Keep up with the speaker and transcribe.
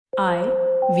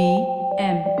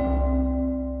IVM.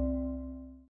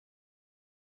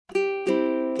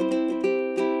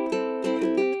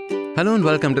 Hello and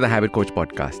welcome to the Habit Coach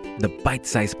Podcast, the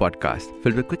bite-sized podcast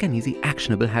filled with quick and easy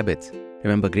actionable habits.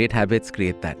 Remember, great habits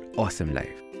create that awesome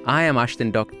life. I am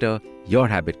Ashdin Doctor, your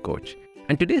habit coach.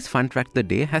 And today's fun fact of the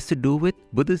day has to do with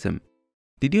Buddhism.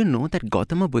 Did you know that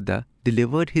Gautama Buddha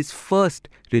delivered his first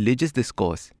religious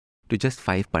discourse to just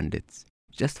 5 pandits,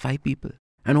 just 5 people?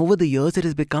 And over the years, it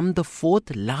has become the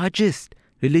 4th largest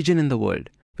religion in the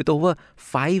world with over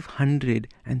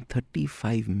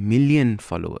 535 million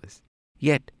followers.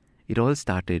 Yet, it all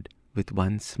started with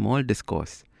one small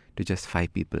discourse to just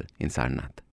 5 people in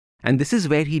Sarnath. And this is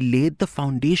where he laid the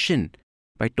foundation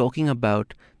by talking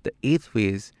about the 8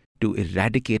 ways to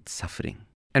eradicate suffering.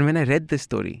 And when I read this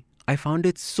story, I found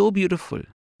it so beautiful.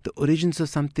 The origins of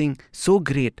something so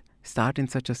great start in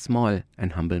such a small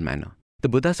and humble manner. The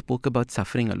Buddha spoke about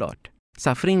suffering a lot.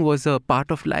 Suffering was a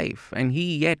part of life, and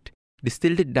he yet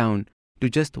distilled it down to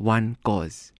just one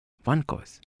cause,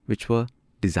 which were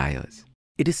desires.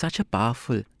 It is such a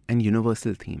powerful and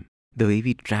universal theme. The way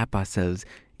we trap ourselves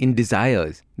in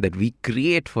desires that we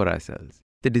create for ourselves.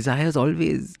 The desires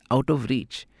always out of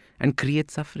reach and create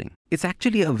suffering. It's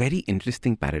actually a very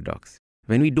interesting paradox.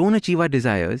 When we don't achieve our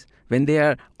desires, when they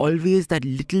are always that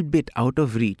little bit out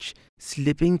of reach,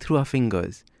 slipping through our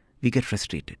fingers, we get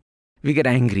frustrated. We get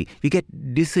angry. We get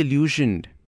disillusioned.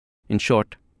 In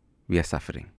short, we are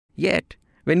suffering. Yet,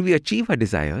 when we achieve our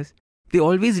desires, they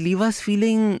always leave us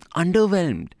feeling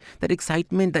underwhelmed. That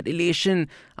excitement, that elation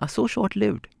are so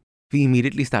short-lived. We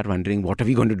immediately start wondering, what are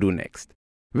we going to do next?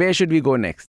 Where should we go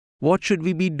next? What should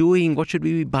we be doing? What should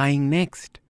we be buying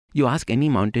next? You ask any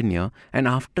mountaineer, and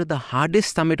after the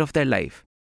hardest summit of their life,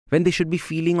 when they should be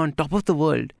feeling on top of the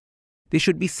world, they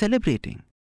should be celebrating.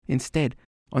 Instead,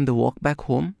 on the walk back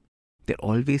home, they're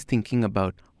always thinking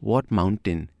about what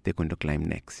mountain they're going to climb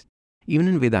next. Even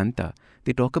in Vedanta,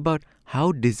 they talk about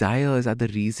how desires are the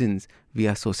reasons we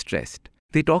are so stressed.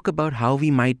 They talk about how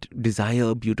we might desire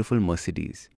a beautiful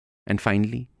Mercedes. And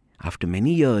finally, after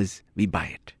many years, we buy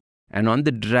it. And on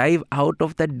the drive out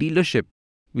of that dealership,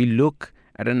 we look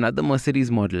at another Mercedes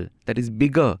model that is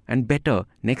bigger and better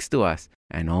next to us.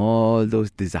 And all those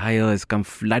desires come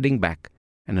flooding back.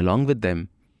 And along with them,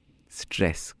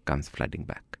 stress comes flooding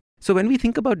back. So when we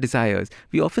think about desires,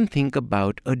 we often think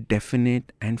about a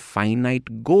definite and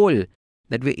finite goal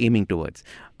that we're aiming towards,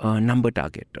 a number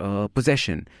target, a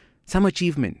possession, some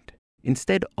achievement.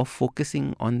 Instead of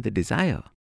focusing on the desire,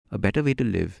 a better way to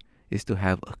live is to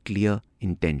have a clear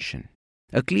intention,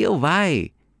 a clear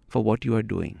why for what you are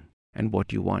doing and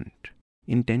what you want.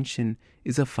 Intention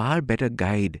is a far better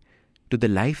guide to the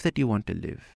life that you want to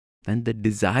live than the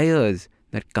desires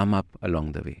that come up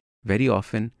along the way. Very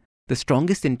often, the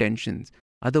strongest intentions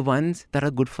are the ones that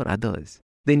are good for others,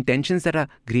 the intentions that are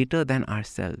greater than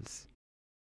ourselves.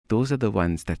 Those are the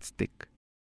ones that stick.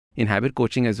 In habit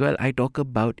coaching as well, I talk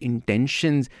about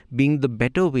intentions being the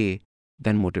better way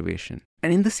than motivation.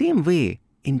 And in the same way,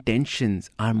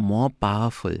 intentions are more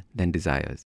powerful than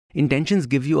desires. Intentions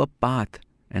give you a path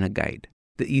and a guide.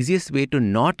 The easiest way to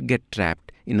not get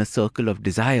trapped in a circle of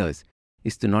desires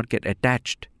is to not get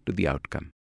attached to the outcome.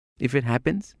 If it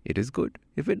happens, it is good.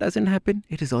 If it doesn't happen,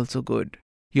 it is also good.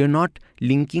 You're not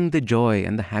linking the joy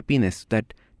and the happiness to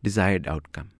that desired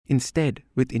outcome. Instead,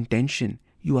 with intention,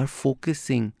 you are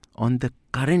focusing on the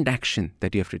current action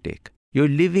that you have to take. You're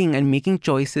living and making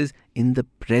choices in the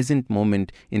present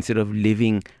moment instead of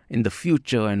living in the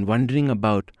future and wondering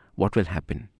about what will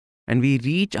happen. And we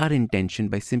reach our intention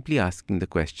by simply asking the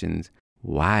questions,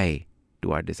 why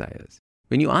to our desires?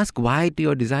 When you ask why to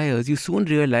your desires, you soon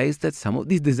realize that some of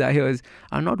these desires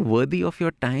are not worthy of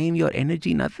your time, your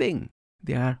energy, nothing.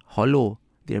 They are hollow,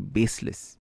 they are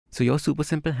baseless. So your super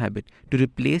simple habit to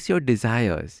replace your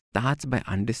desires starts by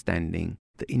understanding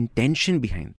the intention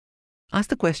behind. Ask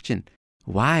the question,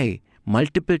 why,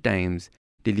 multiple times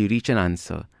till you reach an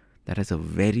answer that has a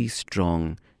very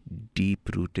strong,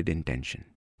 deep-rooted intention.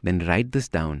 Then write this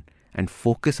down and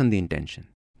focus on the intention.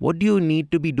 What do you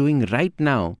need to be doing right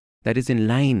now that is in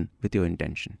line with your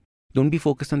intention? Don't be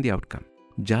focused on the outcome.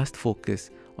 Just focus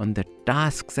on the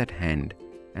tasks at hand,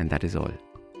 and that is all.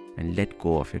 And let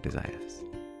go of your desires.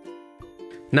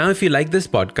 Now, if you like this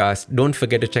podcast, don't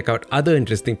forget to check out other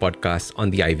interesting podcasts on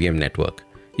the IVM network.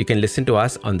 You can listen to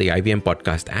us on the IVM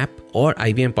Podcast app or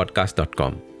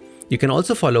ivmpodcast.com. You can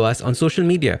also follow us on social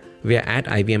media. We are at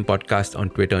IVM Podcast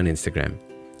on Twitter and Instagram.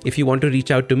 If you want to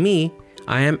reach out to me,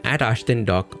 I am at Ashdin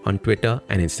Doc on Twitter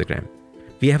and Instagram.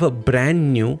 We have a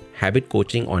brand new habit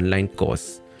coaching online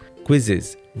course,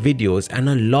 quizzes, videos, and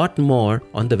a lot more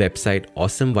on the website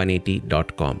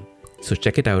awesome180.com. So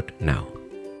check it out now.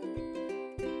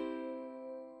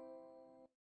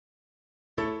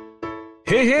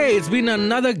 Hey, it's been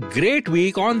another great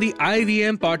week on the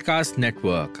IVM Podcast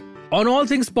Network. On All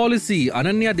Things Policy,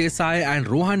 Ananya Desai and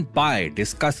Rohan Pai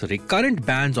discuss recurrent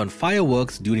bans on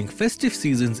fireworks during festive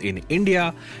seasons in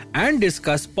India and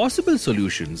discuss possible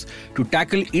solutions to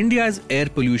tackle India's air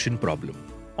pollution problem.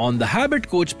 On the Habit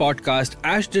Coach podcast,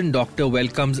 Ashton Doctor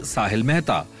welcomes Sahil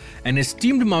Mehta, an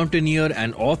esteemed mountaineer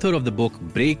and author of the book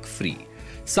Break Free.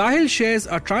 Sahil shares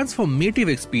a transformative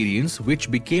experience which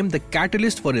became the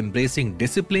catalyst for embracing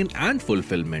discipline and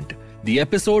fulfillment. The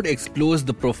episode explores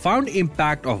the profound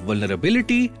impact of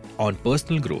vulnerability on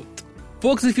personal growth.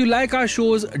 Folks, if you like our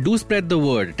shows, do spread the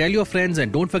word. Tell your friends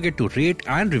and don't forget to rate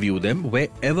and review them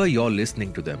wherever you're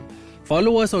listening to them.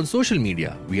 Follow us on social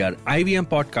media. We are IVM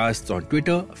Podcasts on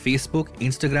Twitter, Facebook,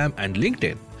 Instagram and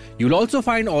LinkedIn. You'll also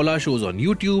find all our shows on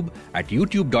YouTube at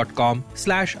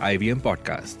youtube.com/IVM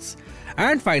Podcasts.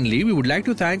 And finally, we would like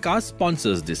to thank our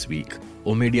sponsors this week: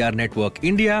 Omidyar Network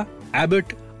India,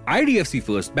 Abbott, IDFC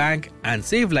First Bank, and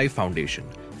Save Life Foundation.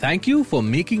 Thank you for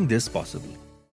making this possible.